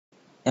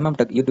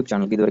Tech YouTube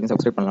சேனலுக்கு இது வரைக்கும்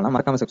சப்ஸ்கிரைப் பண்ணலாம்,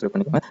 மறக்காம சப்ஸ்கிரைப்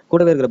பண்ணிக்கோங்க.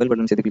 கூடவே இருக்கிற பெல்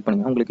பட்டன் சேர்த்து கிளிக்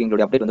பண்ணுங்க. உங்களுக்கு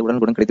எங்களுடைய அப்டேட் வந்து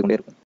உடனுக்குடன் கிடைத்துக்கொண்டே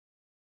இருக்கும்.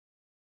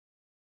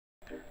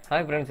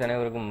 ஹாய் ஃப்ரெண்ட்ஸ்,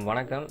 அனைவருக்கும்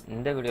வணக்கம்.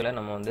 இந்த வீடியோவில்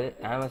நம்ம வந்து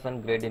Amazon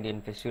Great Indian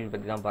Festival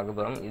பற்றி தான் பார்க்க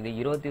போகிறோம். இது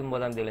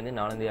 29ஆம் தேதியிலேருந்து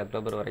 4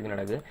 அக்டோபர் வரைக்கும்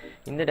நடக்குது.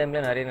 இந்த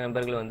டைமில் நிறைய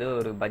நண்பர்கள் வந்து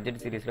ஒரு பட்ஜெட்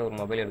சீரிஸில் ஒரு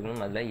மொபைல்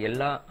எடுக்கணும், அதில்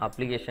எல்லா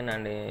அப்ளிகேஷன்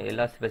அண்ட்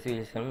எல்லா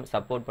ஸ்பெசிஃபிகேஷனும்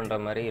சப்போர்ட் பண்ணுற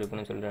மாதிரி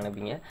இருக்கணும்னு சொல்லிட்டு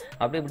நினைப்பீங்க.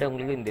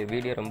 அப்படிப்பட்டவங்களுக்கு இந்த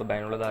வீடியோ ரொம்ப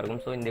பயனுள்ளதாக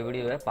இருக்கும். ஸோ இந்த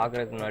வீடியோவை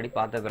பார்க்குறதுக்கு முன்னாடி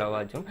பார்த்த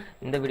பிறவாச்சும்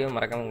இந்த வீடியோ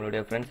மறக்காம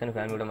உங்களுடைய ஃப்ரெண்ட்ஸ் அண்ட்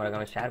ஃபேமிலியோட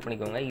மறக்காம ஷேர்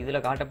பண்ணிக்கோங்க.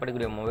 இதில்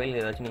காட்டப்படக்கூடிய மொபைல்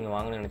ஏதாச்சும் நீங்கள்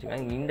வாங்கணும்னு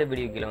நினச்சிங்கன்னா இந்த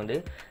வீடியோ கீழே வந்து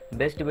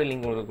பெஸ்ட் பை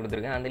லிங்க் உங்களுக்கு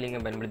கொடுத்துருக்கேன். அந்த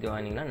லிங்கை பயன்படுத்தி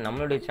வாங்கினீங்கன்னா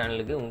நம்மளுடைய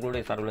சேனலுக்கு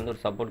உங்களுடைய சார்பிலேருந்து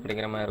ஒரு சப்போர்ட்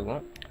கிடைக்கிற மாதிரி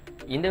இருக்கும்.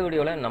 இந்த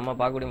வீடியோவில் நம்ம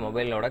பார்க்கக்கூடிய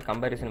மொபைலோட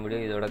கம்பேரிசன் வீடியோ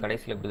இதோட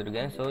கடைசியில்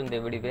கொடுத்துருக்கேன். ஸோ இந்த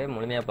வீடியோவை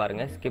முழுமையாக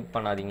பாருங்கள், ஸ்கிப்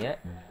பண்ணாதீங்க.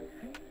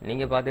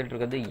 நீங்கள் பார்த்துட்டு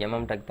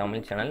இருக்கிறது Tech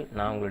தமிழ் சேனல்.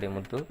 நான் உங்களுடைய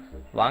முத்து.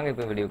 வாங்க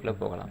இப்போ வீடியோக்குள்ளே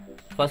போகலாம்.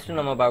 ஃபஸ்ட்டு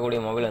நம்ம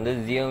பார்க்கக்கூடிய மொபைல் வந்து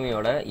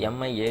Xiaomiயோட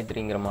Mi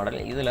A3ங்கிற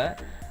மாடல். இதில்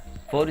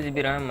 4GB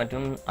RAM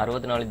மற்றும்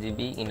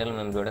 64GB இன்டர்னல்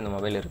மெமரியோட இந்த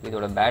மொபைல் இருக்குது.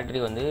 இதோட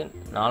பேட்டரி வந்து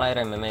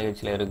 4000 mAh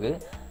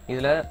இருக்குது.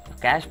 இதில்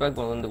கேஷ்பேக்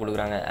வந்து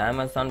கொடுக்குறாங்க.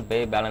 Amazon பே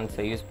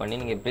பேலன்ஸை யூஸ் பண்ணி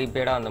நீங்கள்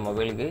ப்ரீபெய்டாக அந்த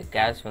மொபைலுக்கு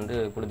கேஷ் வந்து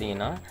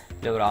கொடுத்தீங்கன்னா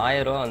இதில் ஒரு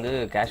 1000 ரூபா வந்து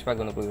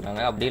கேஷ்பேக் வந்து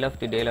கொடுக்குறாங்க. அப்படி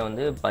லெஃப்ட் டேயில்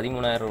வந்து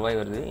 13,000 ரூபாய்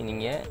வருது.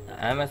 நீங்கள்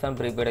Amazon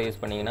ப்ரீபெய்டாக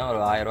யூஸ் பண்ணிங்கன்னா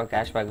ஒரு 1000 ரூபா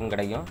கேஷ்பேக்கும்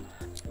கிடைக்கும்.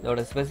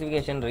 இதோட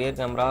specification rear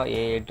camera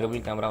A8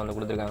 triple camera வந்து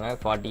கொடுத்துருக்காங்க.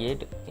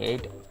 48,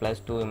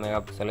 8+2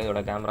 மெகாபிக்சல்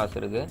இதோட கேமராஸ்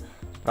இருக்குது.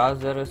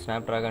 ப்ராசஸர்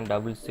Snapdragon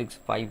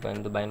 665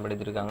 வந்து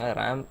பயன்படுத்தியிருக்காங்க.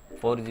 ரேம்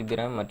 4GB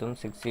RAM மற்றும்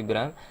 6GB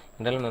RAM,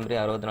 internal memory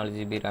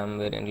 64GB RAM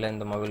வேரியண்ட்டில்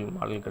இந்த மொபைல்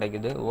மாடல்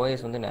கிடைக்குது.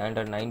 OS வந்து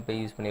Android 9 Pie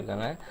யூஸ்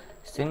பண்ணியிருக்காங்க.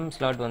 சிம்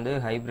ஸ்லாட் வந்து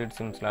ஹைப்ரிட்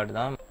சிம் ஸ்லாட்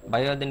தான்.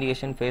 பயோ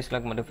ஆத்தென்டிகேஷன், ஃபேஸ்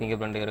லாக் மற்றும் ஃபிங்கர்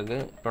பிரிண்ட்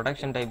இருக்குது.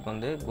 ப்ரொடக்ஷன் டைப்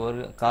வந்து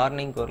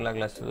கார்னிங் கோர்லா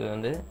கிளாஸ்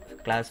வந்து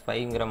class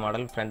 5ங்கிற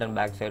model front and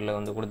back சைடில்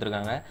வந்து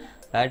கொடுத்துருக்காங்க.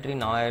 பேட்டரி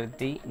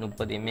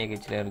 4030 mAh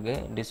இருக்குது.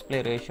 டிஸ்பிளே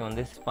ரேஷியோ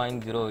வந்து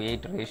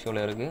 6.08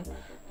 ரேஷியோவில்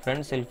இருக்குது.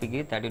 ஃப்ரண்ட் செல்ஃபிக்கு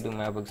 32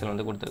 மெகாபிக்சல்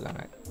வந்து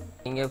கொடுத்துருக்காங்க.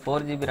 நீங்கள்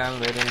 4GB RAM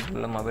வேரியன்ட்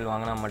உள்ள மொபைல்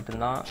வாங்கினா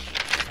மட்டும்தான்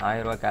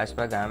 1000 ரூபா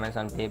கேஷ்பேக்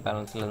Amazon பே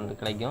பேலன்ஸில் வந்து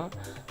கிடைக்கும்.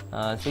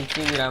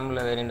 6GB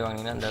ரேமில் வேரியண்ட்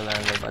வாங்கினீங்கன்னா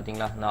இந்த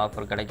பார்த்தீங்களா அந்த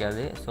ஆஃபர்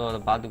கிடைக்காது. ஸோ அதை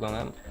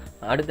பார்த்துக்கோங்க.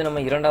 அடுத்து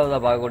நம்ம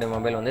இரண்டாவதாக பார்க்கக்கூடிய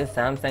மொபைல் வந்து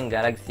Samsung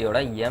Galaxyயோட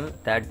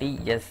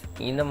M30s.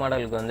 இந்த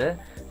மாடலுக்கு வந்து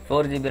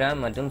 4GB RAM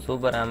மற்றும்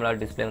சூப்பர் AMOLED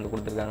டிஸ்பிளே வந்து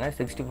கொடுத்துருக்காங்க.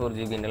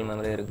 64GB இன்டர்னல்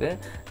மெமரி இருக்குது.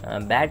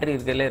 பேட்டரி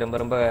இருக்கிறதுலே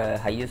ரொம்ப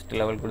ஹையஸ்ட்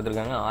லெவல்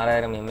கொடுத்துருக்காங்க.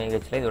 6000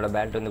 mAh இதோட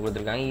பேட்டரி வந்து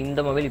கொடுத்துருக்காங்க.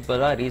 இந்த மொபைல் இப்போ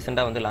தான்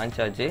ரீசெண்டாக வந்து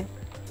லான்ச் ஆச்சு.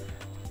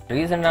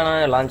 ரீசெண்டான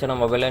லான்ச்சான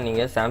மொபைலில்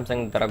நீங்கள்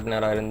சாம்சங்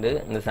தரப்பினராக இருந்து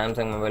இந்த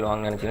சாம்சங் மொபைல்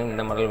வாங்க நினச்சிங்கன்னா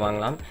இந்த மாடல்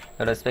வாங்கலாம்.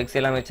 இதோட ஸ்பெக்ஸ்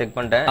எல்லாமே செக்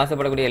பண்ணிட்டேன்.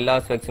 ஆசைப்படக்கூடிய எல்லா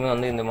ஸ்பெக்ஸுமே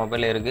வந்து இந்த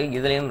மொபைலில் இருக்குது.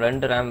 இதுலேயும்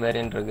 2 RAM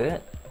வேரியன்ட் இருக்குது.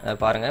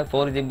 பாருங்கள்,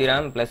 4GB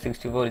RAM +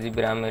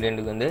 64GB RAM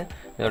வேரியண்ட்டுக்கு வந்து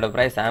இதோட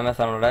price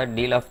Amazonோட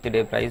deal of the day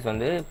price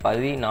வந்து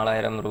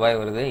 14,000 ரூபாய்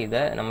வருது.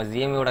 இதை நம்ம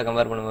Xiaomiயோட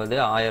கம்பேர் பண்ணும்போது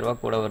 1000 ரூபா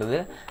கூட வருது.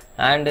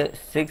 அண்டு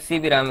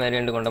 6GB RAM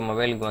வேரியண்ட் கொண்ட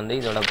மொபைலுக்கு வந்து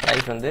இதோட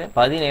ப்ரைஸ் வந்து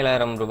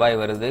 17,000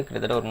 ரூபாய் வருது.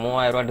 கிட்டத்தட்ட ஒரு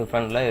 3000 ரூபா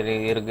டிஃப்ரெண்ட்டில்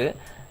இருக்குது.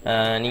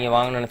 நீங்கள்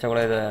வாங்க நினச்சா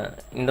கூட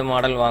இந்த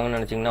மாடல் வாங்கணும்னு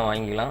நினச்சிங்கன்னா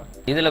வாங்கிக்கலாம்.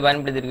 இதில்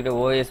பயன்படுத்தியிருக்கிற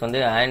OS வந்து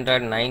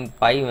Android 9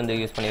 Pie வந்து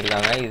யூஸ்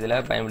பண்ணியிருக்காங்க. இதில்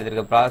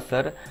பயன்படுத்தியிருக்க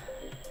ப்ராசஸர்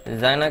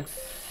Xilinx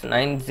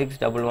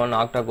 9611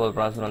 ஆக்டா கோர்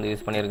ப்ராசஸர் வந்து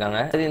யூஸ் பண்ணியிருக்காங்க.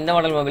 இந்த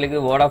மாடல் மொபைலுக்கு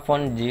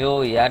வோடாஃபோன், ஜியோ,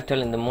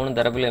 ஏர்டெல் இந்த 3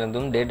 தரப்பில்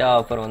இருந்தும் டேட்டா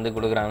ஆஃபர் வந்து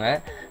கொடுக்குறாங்க.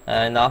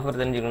 இந்த ஆஃபர்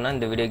தெரிஞ்சுக்கணுன்னா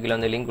இந்த வீடியோ கீழே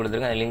வந்து லிங்க்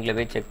கொடுத்துருக்கேன். அந்த லிங்க்கில்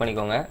போய் செக்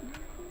பண்ணிக்கோங்க.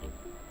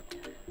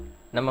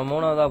 நம்ம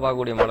மூணாவதாக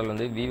பார்க்கக்கூடிய மாடல்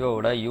வந்து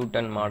விவோவோட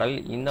U10 மாடல்.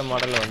 இந்த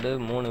மாடலில் வந்து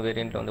 3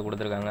 வேரியண்ட் வந்து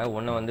கொடுத்துருக்காங்க.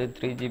 ஒன்று வந்து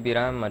 3GB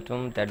RAM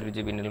மற்றும்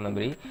 32GB இன்டர்னல்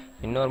மெமரி.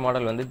 இன்னொரு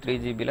மாடல் வந்து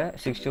 3GBயில்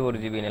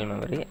 64GB இன்டர்னல்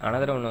மெமரி.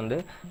 அனதர் ஒன்று வந்து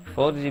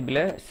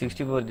 4GBயில்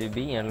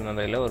 64GB இன்டர்னல்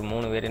மெமரியில் ஒரு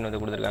 3 வேரியண்ட்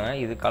வந்து கொடுத்துருக்காங்க.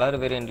 இது கலர்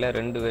வேரியண்ட்டில்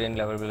 2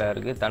 வேரியண்ட் அவைலபிளாக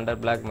இருக்குது. தண்டர்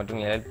பிளாக்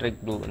மற்றும் எலக்ட்ரிக்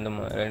ப்ளூ இந்த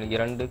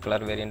 2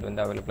 கலர் வேரியண்ட்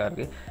வந்து அவைலபிளாக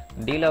இருக்குது.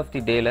 டீல் ஆஃப்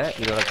தி டேயில்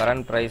இதோட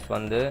கரண்ட் ப்ரைஸ்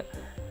வந்து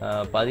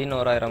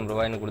 11,000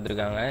 ரூபாய்னு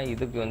கொடுத்துருக்காங்க.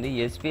 இதுக்கு வந்து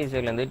SBI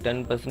சைட்லேருந்து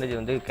 10%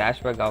 வந்து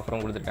கேஷ்பேக்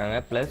ஆஃபரும் கொடுத்துருக்காங்க.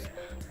 ப்ளஸ்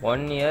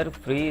 1 இயர்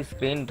ஃப்ரீ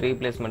ஸ்க்ரீன்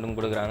ரீப்ளேஸ்மெண்ட்டும்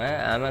கொடுக்குறாங்க.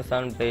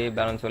 Amazon பே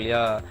பேலன்ஸ்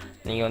வழியாக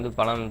நீங்கள் வந்து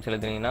பணம்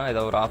செலுத்துனீங்கன்னா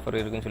ஏதோ ஒரு ஆஃபர்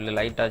இருக்குன்னு சொல்லி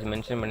லைட்டாக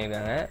மென்ஷன்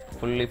பண்ணியிருக்காங்க.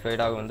 ஃபுல்லி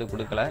ஃபைடாக வந்து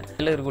கொடுக்கல.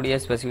 இதில் இருக்கக்கூடிய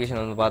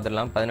ஸ்பெசிஃபிகேஷன் வந்து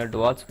பார்த்துடலாம்.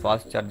 18 watts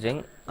fast charging,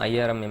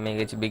 5000 mAh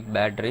big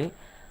battery,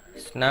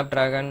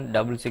 Snapdragon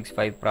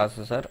 665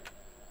 processor,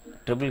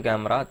 triple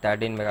camera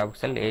 13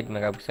 megapixel, 8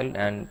 megapixel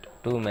and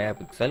 2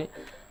 megapixel.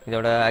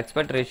 இதோட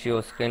எக்ஸ்பெக்ட் ரேஷியோ,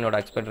 ஸ்க்ரீனோட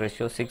எக்ஸ்பெக்ட்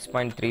ரேஷியோ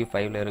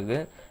 6.35 இருக்குது.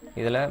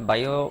 இதில்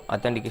பயோ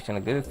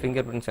அத்தென்டிகேஷனுக்கு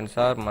ஃபிங்கர் பிரிண்ட்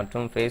சென்சார்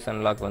மற்றும் ஃபேஸ்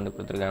அன்லாக் வந்து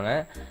கொடுத்துருக்காங்க.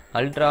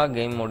 அல்ட்ரா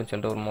கேம் மோடுன்னு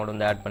சொல்லிட்டு ஒரு மோடு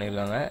வந்து ஆட்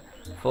பண்ணியிருக்காங்க.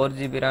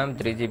 4GB RAM,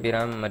 3GB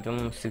RAM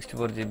மற்றும்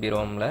 64GB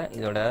ரோமில்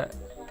இதோட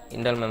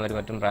இன்டர்னல் மெமரி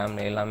மற்றும் RAM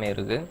எல்லாமே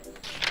இருக்குது.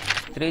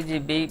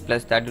 3GB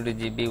 +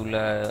 32GB உள்ள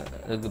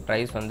இதுக்கு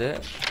ப்ரைஸ் வந்து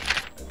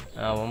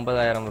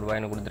 9,000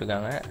 ரூபாய்னு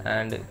கொடுத்துருக்காங்க.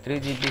 அண்ட்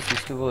 3GB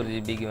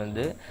 64GBக்கு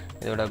வந்து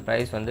இதோட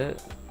ப்ரைஸ் வந்து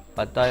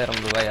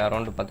 10,000 ரூபாய்,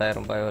 அரௌண்ட் 10,000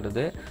 ரூபாய்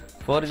வருது.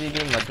 4GB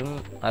மற்றும்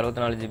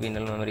 64GB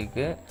இன்டர்னல்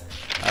மெமரிக்கு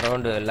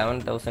அரௌண்ட்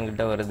 11,000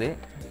 கிட்ட வருது.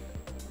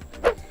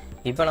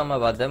 இப்போ நம்ம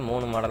பார்த்த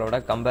 3 மாடலோட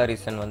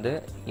கம்பேரிசன் வந்து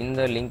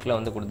இந்த லிங்க்கில்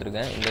வந்து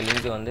கொடுத்துருக்கேன். இந்த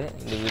லிங்க் வந்து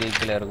இந்த வீடியோ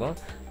கீழே இருக்கும்.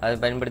 அதை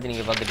பயன்படுத்தி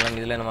நீங்கள் பார்த்துக்கலாம்.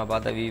 இதில் நம்ம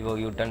பார்த்த Vivo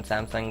U10,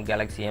 Samsung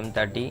Galaxy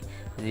M30,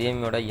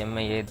 ஜிஎம்மியோட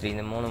MI A3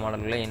 இந்த 3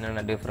 மாடல்களில்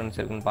என்னென்ன டிஃப்ரென்ஸ்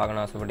இருக்குன்னு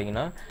பார்க்கணும்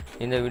ஆசைப்பட்டீங்கன்னா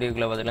இந்த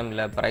வீடியோக்குள்ளே பார்த்துக்கலாம்.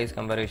 இல்லை ப்ரைஸ்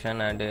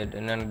கம்பேரிஷன் அண்ட்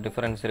என்னென்ன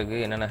டிஃப்ரென்ஸ்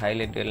இருக்குது, என்னென்ன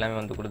ஹைலைட் எல்லாமே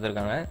வந்து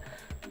கொடுத்துருக்காங்க.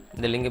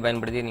 இந்த லிங்கை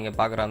பயன்படுத்தி நீங்கள்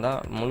பார்க்குறாந்தா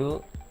முழு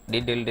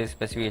டீட்டெயில்டு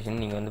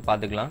ஸ்பெசிஃபிகேஷன் நீங்கள் வந்து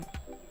பார்த்துக்கலாம்.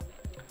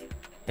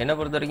 என்னை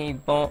பொறுத்த வரைக்கும்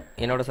இப்போ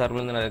என்னோடய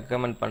சார்பிலேருந்து நான்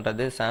ரெக்கமெண்ட்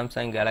பண்ணுறது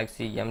சாம்சங்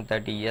கேலக்ஸி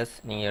M30s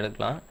நீங்கள்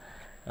எடுக்கலாம்.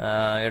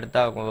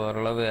 எடுத்தால்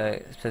ஓரளவு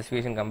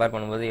ஸ்பெசிஃபிகேஷன் கம்பேர்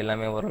பண்ணும்போது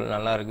எல்லாமே ஓரளவு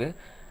நல்லாயிருக்கு.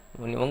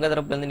 உங்கள்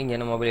தரப்புலேருந்து நீங்கள்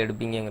என்ன மொபைல்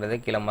எடுப்பீங்கிறத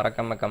கீழே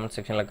மறக்காமல் கமெண்ட்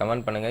செக்ஷனில்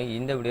கமெண்ட் பண்ணுங்கள்.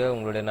 இந்த வீடியோ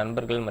உங்களுடைய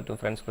நண்பர்கள் மற்றும்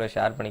ஃப்ரெண்ட்ஸ் கூட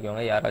ஷேர்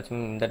பண்ணிக்கோங்க.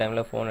 யாராச்சும் இந்த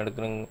டைமில் ஃபோன்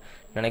எடுக்கணும்னு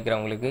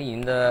நினைக்கிறவங்களுக்கு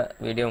இந்த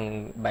வீடியோ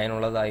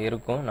பயனுள்ளதாக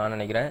இருக்கும் நான்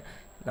நினைக்கிறேன்.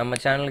 நம்ம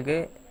சேனலுக்கு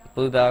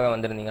புதுதாக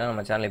வந்திருந்தீங்கன்னா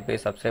நம்ம சேனலை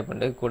போய் சப்ஸ்கிரைப்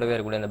பண்ணிட்டு கூடவே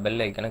இருக்கக்கூடிய இந்த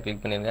பெல் ஐக்கனை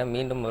கிளிக் பண்ணிடுங்க.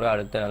 மீண்டும்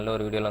அடுத்த நல்ல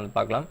ஒரு வீடியோவில் வந்து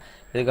பார்க்கலாம்.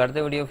 இதுக்கு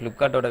அடுத்த வீடியோ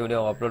ஃப்ளிப்கார்ட்டோட வீடியோ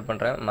அப்லோட்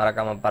பண்ணுறேன்,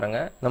 மறக்காமல்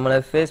பாருங்கள். நம்மளை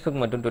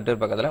ஃபேஸ்புக் மற்றும்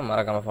ட்விட்டர் பக்கத்தில்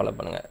மறக்காமல் ஃபாலோ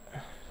பண்ணுங்கள்.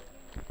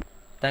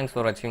 தேங்க்ஸ்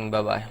ஃபார் வாட்சிங்.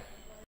 பாய்.